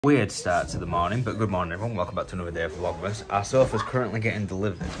Weird start to the morning, but good morning everyone. Welcome back to another day of Vlogmas. Our sofa's currently getting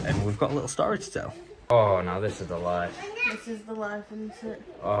delivered and we've got a little story to tell. Oh, now this is the life. This is the life, isn't it?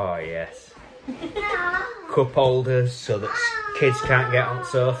 Oh, yes. Cup holders so that kids can't get on the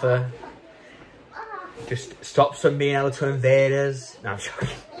sofa. Just stops them being able to invade us. No, I'm joking.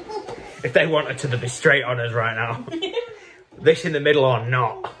 If they wanted to, they'd be straight on us right now. This in the middle or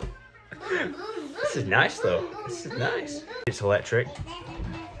not. This is nice though. This is nice. It's electric.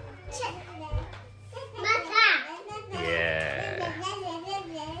 Yeah.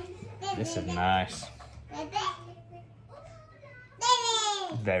 This is nice.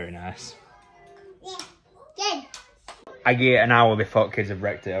 Very nice. I get an hour before kids have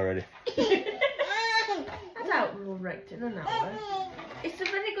wrecked it already. I doubt we'll wreck it in an hour. It's a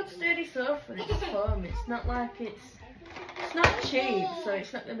very good sturdy sofa. It's foam. It's not like it's not cheap, so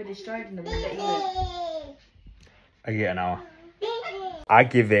it's not going to be destroyed in a minute, is it? I get an hour. I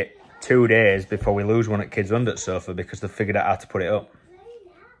give it 2 days before we lose one at Kids Under sofa because they've figured out how to put it up.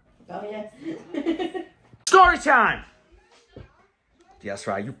 Oh yeah. Story time! Yeah, that's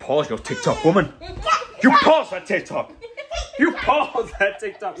right. You pause your TikTok, woman. You pause that TikTok. You pause that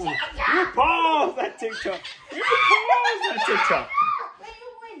TikTok, woman. You pause that TikTok. You pause that TikTok.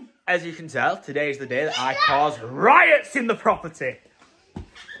 As you can tell, today is the day that I cause riots in the property.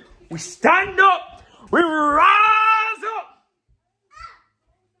 We stand up. We rise up.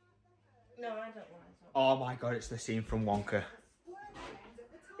 No, I don't rise up. Oh my God, it's the scene from Wonka.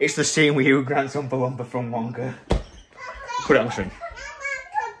 It's the scene with you, Grandson Palumpa from Wonka. Put it on the screen.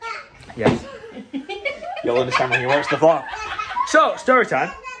 Yes. You'll understand when you watch the vlog. So, story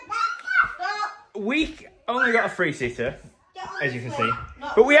time. We only got a 3-seater, as you can see.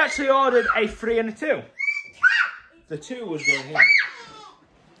 But we actually ordered a 3 and a 2. The 2 was going here.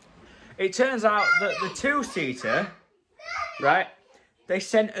 It turns out that the 2-seater, right, they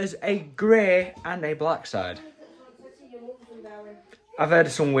sent us a grey and a black side. I've heard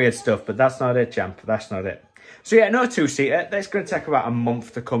of some weird stuff, but that's not it, champ. That's not it. So yeah, no 2-seater. That's going to take about a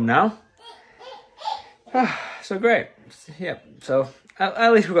month to come now. So great. Yeah, so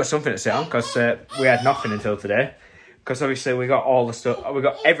at least we got something to sit on because we had nothing until today. Because obviously we got all the stuff, we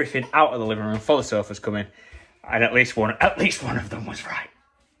got everything out of the living room for the sofas coming, and at least one of them was right.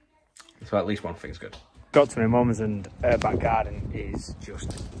 So at least one thing's good. Got to my mum's and her back garden is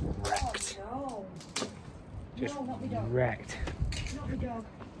just wrecked. Oh, no. Just no, not my dog. Wrecked. Not my dog.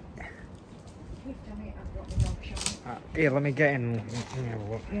 Wait, damn it, I've got my dog, Shaun. Here, let me get in.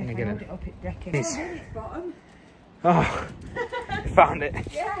 Let me get in. It up, it's wrecking. It's bottom. Oh, you found it.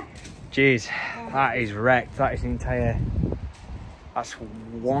 Yeah. Jeez, that is wrecked. That is the entire. That's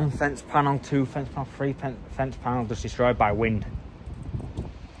 1 fence panel, 2 fence panel, 3 fence panel just destroyed by wind.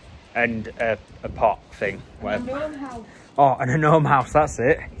 And a pot thing. And a gnome house. Oh, and a gnome house, that's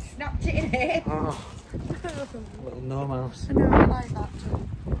it. It snapped it in here. Oh, little gnome house. I know, I like that too.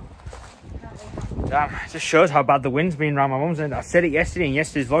 Damn, it just shows how bad the wind's been around my mum's. And I said it yesterday in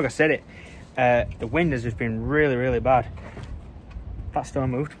yesterday's vlog, I said it. The wind has just been really, really bad. That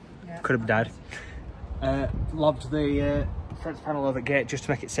stone moved. Yeah, could have died. Lobbed the fence panel over the gate just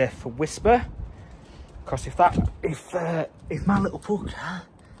to make it safe for Whisper. Because if my little pooker,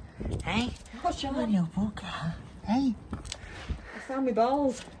 hey, what's your little pooker, hey, I found my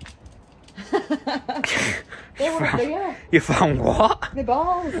balls. They weren't there. You found what? My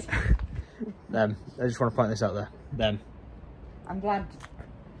balls. Them. I just want to point this out there. Them. I'm glad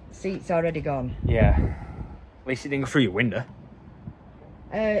the seat's already gone. Yeah. At least it didn't go through your window.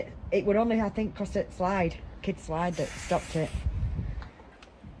 It would only, I think, because it kid slide that stopped it.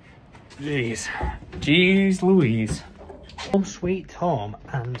 Jeez. Jeez Louise. Home sweet home,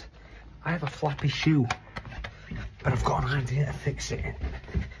 and I have a flappy shoe. But I've got an idea to fix it.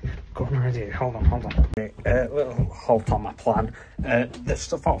 Got an idea. Hold on. Little halt on my plan. The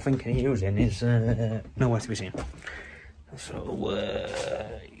stuff I'm thinking of using is nowhere to be seen. So,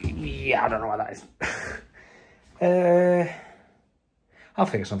 yeah, I don't know what that is. I'll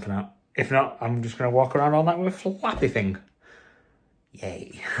figure something out. If not, I'm just going to walk around all night with a flappy thing.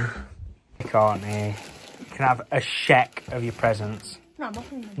 Yay. Courtney, you can have a check of your presents. No,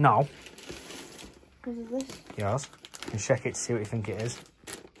 nothing. No. Because of this. Yours. And check it to see what you think it is.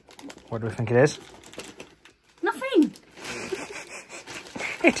 What do we think it is? Nothing.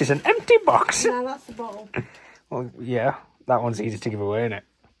 It is an empty box. No, that's the bottle. Well, yeah, that one's easy to give away, isn't it?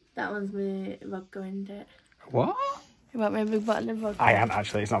 That one's my vodka, isn't it? What? You want my big bottle of vodka? I am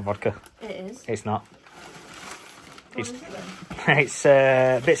actually. It's not vodka. It is. It's not. What is it then? It's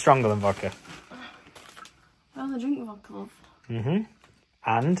a bit stronger than vodka. I only drink vodka, love.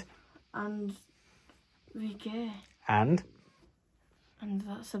 And? And VK. And? And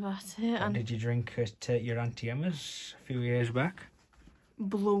that's about it. What And did you drink at your Auntie Emma's a few years back?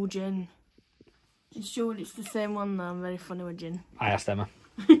 blue gin. You sure it's the same one though? I'm very funny with gin. I asked Emma.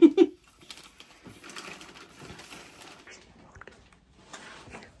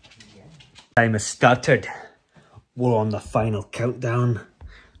 Time has started. We're on the final countdown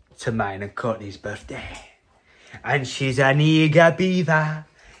to mine and Courtney's birthday. And she's an eager beaver.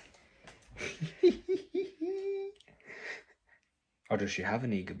 Or does she have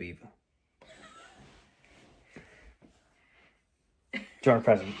an eager beaver? Do you want a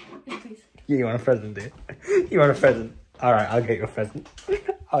present? Please. Yeah, you want a present, do you? You want a present? Alright, I'll get you a present.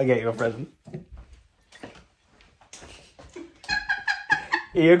 I'll get you a present.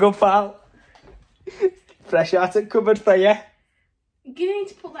 Here you go, pal. Fresh out of cupboard for you. You need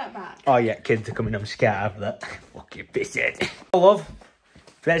to put that back. Oh yeah, kids are coming home, she can't have that. Fucking piss it. Love,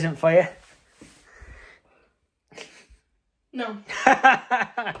 present for you. No.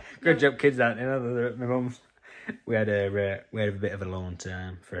 Good job, kids, aren't they? They're at my mum's. We had a bit of a alone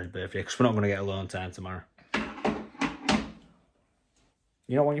time for his birthday because we're not going to get alone time tomorrow.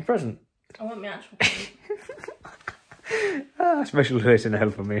 You don't want your present? I want my actual present. Special place in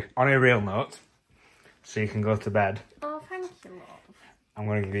hell for me. On a real note, so you can go to bed. Oh, thank you, love. I'm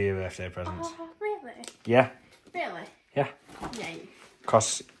going to give you a birthday present. Oh, really? Yeah. Really? Yeah. Yay.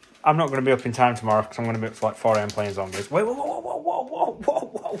 Because I'm not going to be up in time tomorrow because I'm going to be up to like 4 AM playing zombies. Wait, wait, whoa, whoa, whoa, whoa, whoa,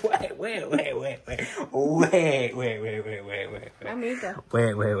 whoa, wait. I'm eager.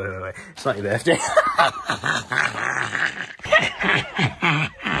 Wait. It's not your birthday.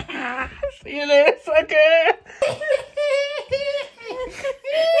 See you later, sucker.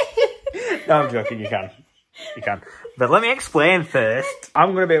 No, I'm joking, you can. You can. But let me explain first.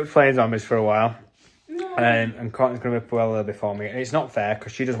 I'm going to be up playing zombies for a while. No. And Courtney's going to be up well before me. And it's not fair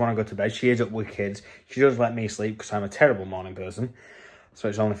because she does want to go to bed. She is up with kids. She does let me sleep because I'm a terrible morning person. So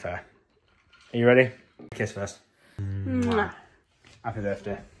it's only fair. Are you ready? Kiss first. Mwah. Happy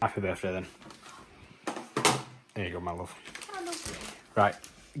birthday. Happy birthday then. There you go, my love. I love you. Right,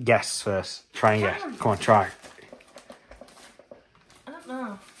 guess first. Try and guess. Come on, try. I don't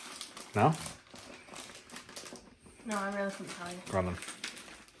know. No? No, I really couldn't tell you. Go on then.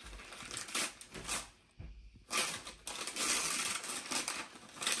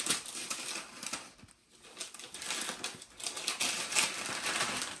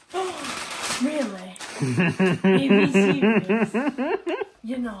 Really? Are you serious?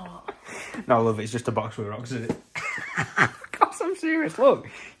 You're not. No, love, it's just a box with rocks in it. God, I'm serious. Look,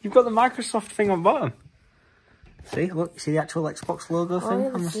 you've got the Microsoft thing on bottom. See, look, see the actual Xbox logo thing yeah,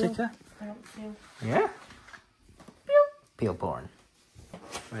 on the seal. sticker? I don't feel. Yeah. Peel porn.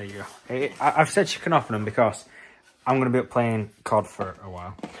 There you go. I've said she can offer them because I'm going to be up playing COD for a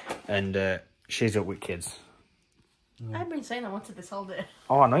while. And she's up with kids. I've been saying I wanted this all day.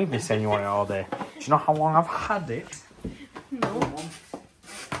 Oh, I know you've been saying you want it all day. Do you know how long I've had it? No.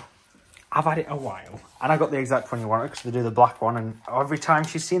 I've had it a while. And I got the exact one you wanted because they do the black one. And every time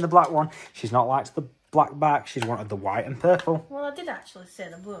she's seen the black one, she's not liked the black back. She's wanted the white and purple. Well, I did actually say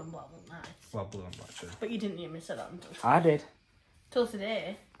the blue and black was nice. Well, blue and black, too. But you didn't hear me say that until I did. till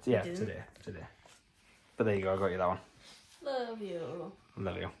today. Yeah, You didn't. today. But there you go, I got you that one. Love you.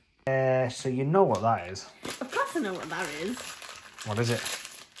 Love you. So you know what that is. Of course I know what that is. What is it?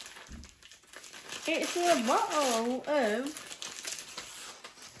 It's a bottle of...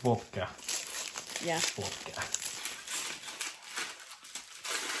 Vodka. Yeah. Vodka.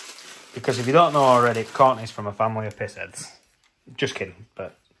 Because if you don't know already, Courtney's from a family of pissheads. Just kidding,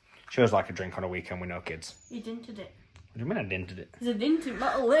 but she was like a drink on a weekend with no kids. You dinted it. What do you mean I dented it? It's a dinted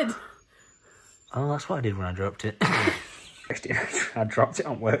bottle lid. Oh, that's what I did when I dropped it. I dropped it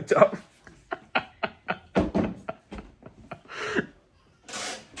on worktop.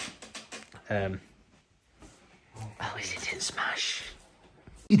 Well, is it in Smash?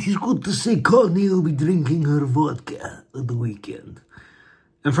 It is good to say Courtney will be drinking her vodka at the weekend.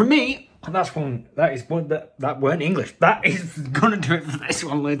 And for me, that weren't English. That is gonna do it for this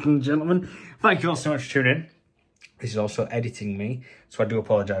one, ladies and gentlemen. Thank you all so much for tuning in. This is also editing me, so I do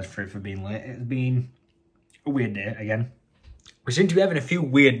apologise for it for being late. It's been a weird day again. We seem to be having a few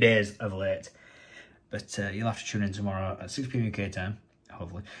weird days of late, but you'll have to tune in tomorrow at 6 PM UK time,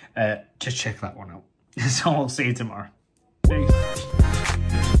 hopefully, to check that one out. So I'll see you tomorrow. Peace.